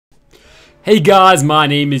Hey guys, my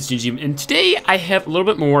name is Gingium, and today I have a little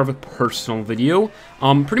bit more of a personal video,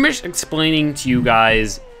 pretty much explaining to you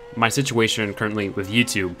guys my situation currently with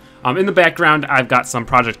YouTube. In the background, I've got some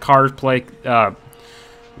Project Cars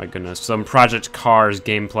some Project Cars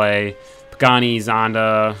gameplay, Pagani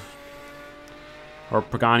Zonda, or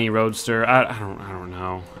Pagani Roadster, I don't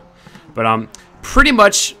know, but pretty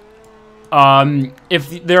much.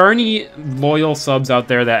 If there are any loyal subs out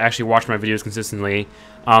there that actually watch my videos consistently,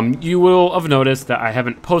 you will have noticed that I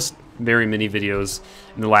haven't posted very many videos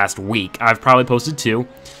in the last week. I've probably posted 2.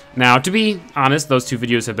 Now, to be honest, those 2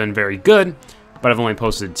 videos have been very good, but I've only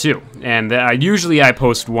posted 2. And usually I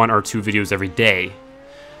post 1 or 2 videos every day.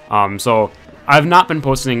 So I've not been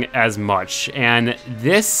posting as much, and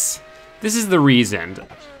this is the reason.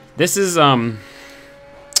 This is,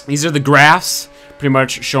 these are the graphs pretty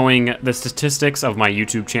much showing the statistics of my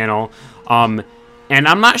YouTube channel. And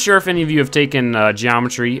I'm not sure if any of you have taken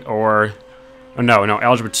geometry or no,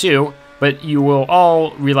 algebra 2, but you will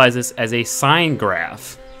all realize this as a sine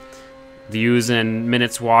graph. Views and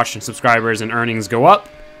minutes watched and subscribers and earnings go up,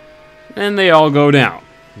 and they all go down.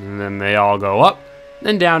 And then they all go up,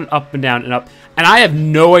 then down, up and down and up. And I have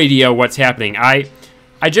no idea what's happening. I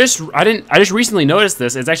just recently noticed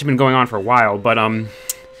this. It's actually been going on for a while, but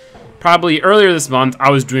probably earlier this month, I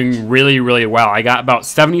was doing really well. I got about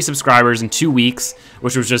 70 subscribers in 2 weeks,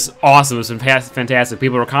 which was just awesome. It was fantastic.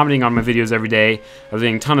 People were commenting on my videos every day. I was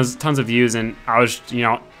getting tons of views, and I was,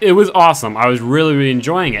 it was awesome. I was really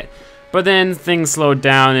enjoying it. But then things slowed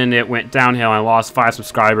down, and it went downhill. I lost 5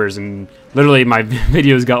 subscribers, and literally my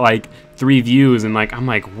videos got like 3 views, and I'm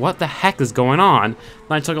like, what the heck is going on?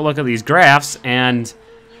 Then I took a look at these graphs, and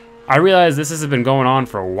I realized this has been going on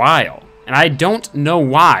for a while, and I don't know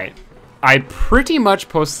why. I pretty much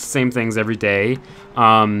post the same things every day.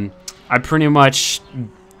 I pretty much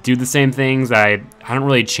do the same things. I don't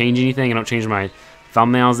really change anything. I don't change my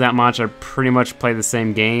thumbnails that much. I pretty much play the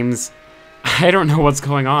same games. I don't know what's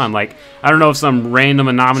going on. I don't know if some random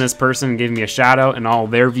anonymous person gave me a shout out and all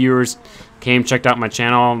their viewers came, checked out my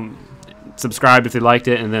channel, subscribed if they liked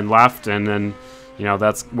it, and then left, and then,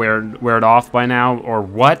 that's wear it off by now, or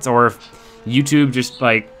what, or if YouTube just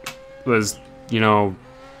was,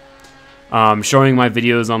 showing my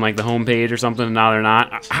videos on the homepage or something, and now they're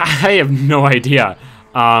not. I have no idea.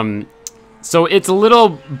 So it's a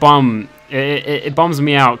little it bums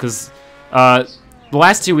me out, because the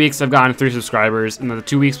last 2 weeks I've gotten 3 subscribers, and the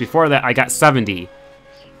 2 weeks before that I got 70,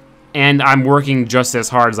 and I'm working just as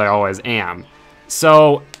hard as I always am.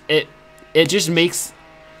 So it just makes,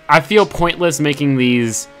 I feel pointless making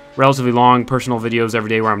these relatively long personal videos every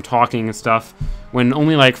day where I'm talking and stuff when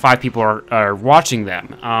only 5 people are watching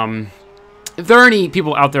them. If there are any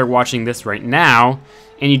people out there watching this right now,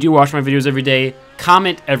 and you do watch my videos every day,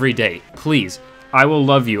 comment every day, please. I will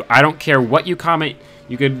love you. I don't care what you comment.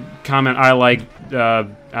 You could comment, I like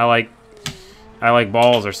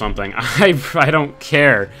balls or something. I don't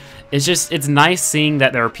care. It's nice seeing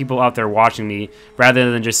that there are people out there watching me,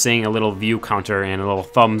 rather than just seeing a little view counter and a little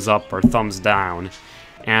thumbs up or thumbs down.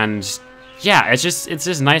 And yeah, it's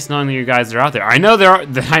just nice knowing that you guys are out there. I know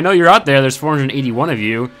you're out there. There's 481 of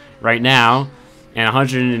you right now, and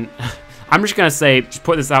 100. I'm just gonna say, just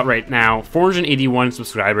put this out right now: 481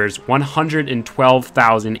 subscribers,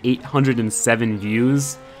 112,807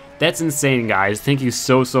 views. That's insane, guys. Thank you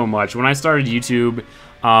so much. When I started YouTube,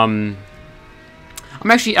 I'm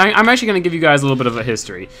actually gonna give you guys a little bit of a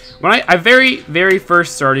history. When I very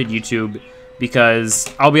first started YouTube, because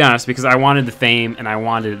I'll be honest, because I wanted the fame and I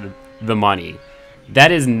wanted the money.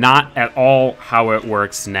 That is not at all how it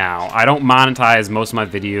works now. I don't monetize most of my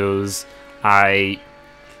videos.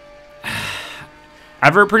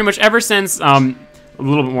 Pretty much ever since, a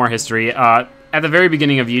little bit more history, at the very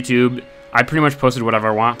beginning of YouTube, I pretty much posted whatever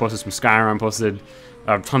I want. Posted some Skyrim, posted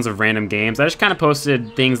tons of random games. I just kind of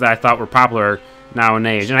posted things that I thought were popular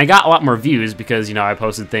nowadays, and I got a lot more views because, I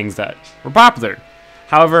posted things that were popular.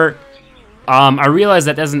 However, I realized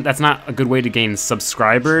that's not a good way to gain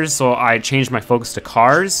subscribers, so I changed my focus to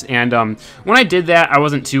cars. And when I did that, I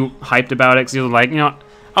wasn't too hyped about it, because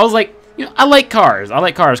I was like, I like cars. I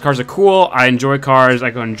like cars. Cars are cool. I enjoy cars. I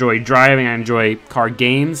enjoy driving. I enjoy car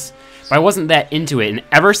games. But I wasn't that into it. And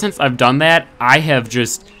ever since I've done that,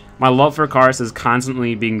 my love for cars has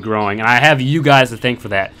constantly been growing. And I have you guys to thank for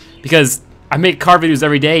that, because I make car videos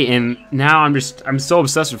every day, and now I'm so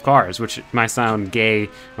obsessed with cars, which might sound gay,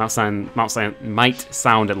 might sound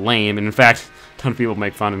lame, and in fact, a ton of people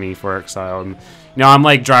make fun of me for it. So,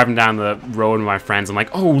 I'm driving down the road with my friends. I'm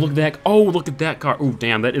like, oh, look at that car. Oh,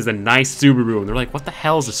 damn, that is a nice Subaru. And they're like, what the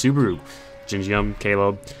hell is a Subaru? Gingium,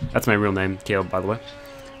 Caleb. That's my real name, Caleb, by the way.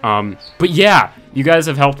 But yeah, you guys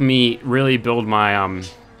have helped me really build my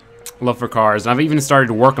love for cars. I've even started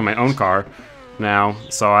to work on my own car now,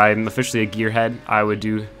 so I'm officially a gearhead.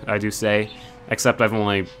 I do say, except I've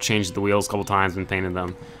only changed the wheels a couple times and painted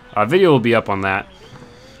them. Video will be up on that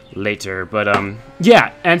later, but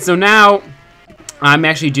yeah. And so now I'm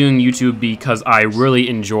actually doing YouTube because I really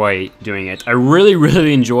enjoy doing it. I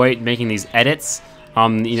really enjoy making these edits.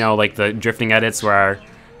 You know, like the drifting edits where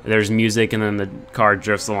there's music and then the car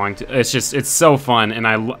drifts along. It's so fun,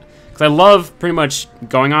 and because I love pretty much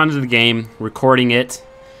going onto the game, recording it,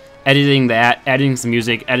 editing that, adding some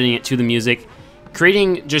music, editing it to the music,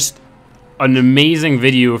 creating just an amazing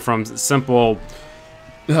video from simple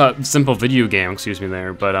video game. Excuse me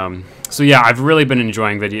there, but so yeah, I've really been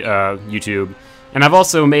enjoying YouTube, and I've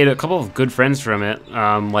also made a couple of good friends from it,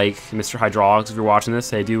 like Mr. Hydraulics. If you're watching this,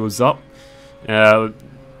 hey dude, what's up?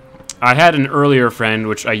 I had an earlier friend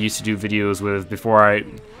which I used to do videos with before I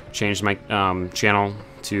changed my channel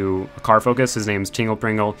to a car focus. His name's Tingle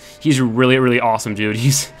Pringle. He's a really awesome dude.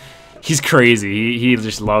 He's crazy. He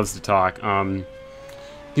just loves to talk.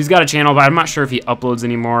 He's got a channel, but I'm not sure if he uploads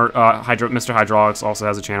anymore. Mr. Hydraulics also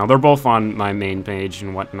has a channel. They're both on my main page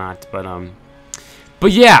and whatnot.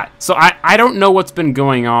 But yeah, so I don't know what's been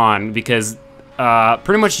going on because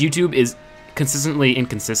pretty much YouTube is consistently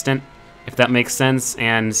inconsistent, if that makes sense.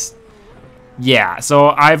 And yeah, so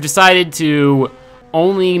I've decided to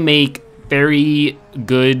only make very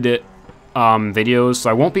good videos. So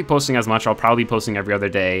I won't be posting as much. I'll probably be posting every other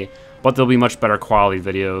day, but they'll be much better quality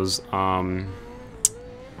videos.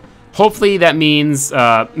 Hopefully that means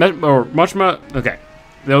okay.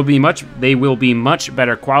 They will be much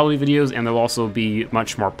better quality videos, and they'll also be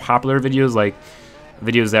much more popular videos, like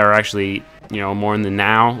videos that are actually, you know, more in the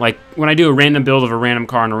now. Like when I do a random build of a random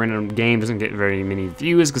car in a random game, it doesn't get very many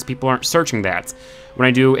views because people aren't searching that. When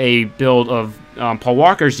I do a build of Paul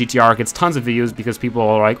Walker's GTR, it gets tons of views because people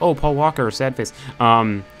are like, oh, Paul Walker, sad face.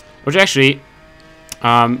 Which actually,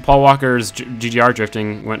 Paul Walker's GTR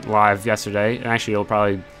drifting went live yesterday, and actually it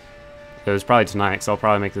was probably tonight, so I'll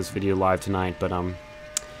probably make this video live tonight. But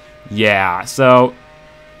yeah, so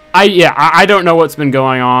I don't know what's been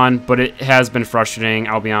going on, but it has been frustrating,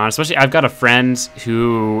 I'll be honest. Especially, I've got a friend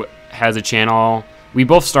who has a channel. We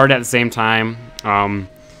both started at the same time,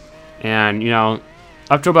 and, you know,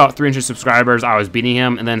 up to about 300 subscribers, I was beating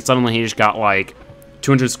him, and then suddenly he just got, like,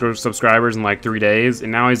 200 subscribers in, like, 3 days,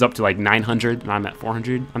 and now he's up to, like, 900, and I'm at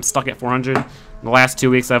 400. I'm stuck at 400. In the last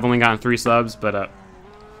 2 weeks, I've only gotten 3 subs, but,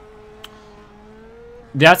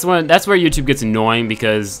 that's where YouTube gets annoying,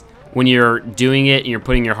 because when you're doing it and you're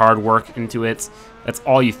putting your hard work into it, that's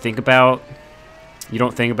all you think about. You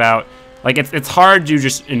don't think about, like, it's hard to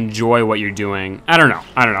just enjoy what you're doing. I don't know.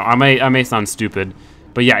 I may sound stupid,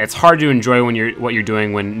 but yeah, it's hard to enjoy what you're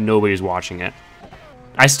doing when nobody's watching it.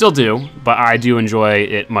 I still do, but I do enjoy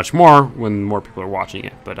it much more when more people are watching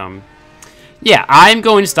it. But yeah, I'm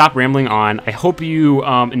going to stop rambling on. I hope you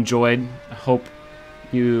enjoyed. I hope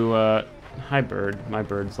you hi, bird. My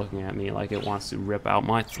bird's looking at me like it wants to rip out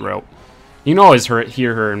my throat. You can always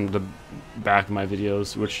hear her in the back of my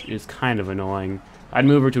videos, which is kind of annoying. I'd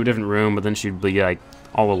move her to a different room, but then she'd be, like,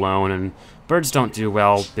 all alone, and birds don't do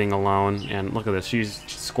well being alone. And look at this. She's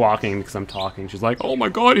squawking because I'm talking. She's like, oh my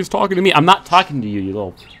god, he's talking to me. I'm not talking to you, you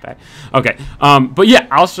little bag. Okay, but yeah,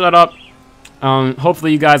 I'll shut up.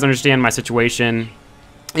 Hopefully you guys understand my situation.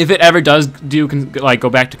 If it ever does go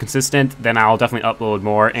back to consistent, then I'll definitely upload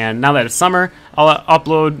more. And now that it's summer, I'll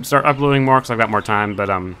start uploading more because I've got more time. But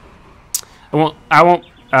I won't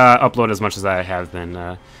upload as much as I have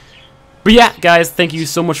been. But yeah, guys, thank you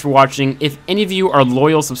so much for watching. If any of you are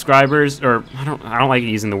loyal subscribers, or I don't like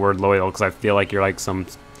using the word loyal because I feel like you're like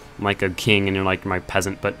a king and you're like my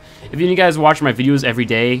peasant. But if any of you guys watch my videos every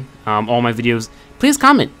day, all my videos, please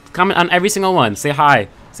comment on every single one. Say hi.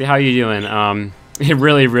 Say how you doing. It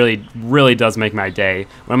really does make my day.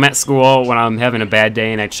 When I'm at school, when I'm having a bad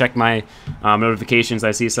day and I check my notifications,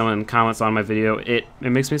 I see someone comments on my video, it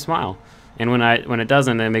makes me smile. And when it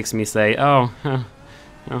doesn't, it makes me say, oh,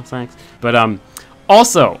 thanks. But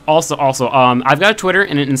also, I've got a Twitter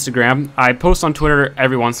and an Instagram. I post on Twitter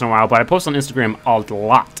every once in a while, but I post on Instagram a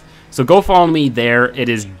lot. So go follow me there. It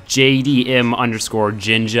is JDM_Ginja,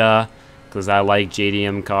 because I like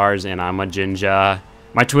JDM cars and I'm a Ginja.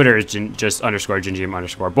 My Twitter is just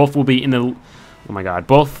 _Gingium_. Both will be in the, oh my god,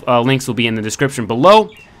 both links will be in the description below.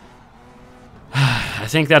 I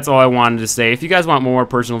think that's all I wanted to say. If you guys want more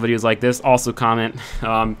personal videos like this, also comment.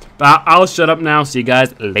 But I'll shut up now. See you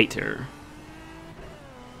guys later.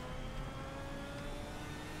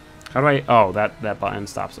 How do I, oh, that button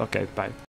stops. Okay, bye.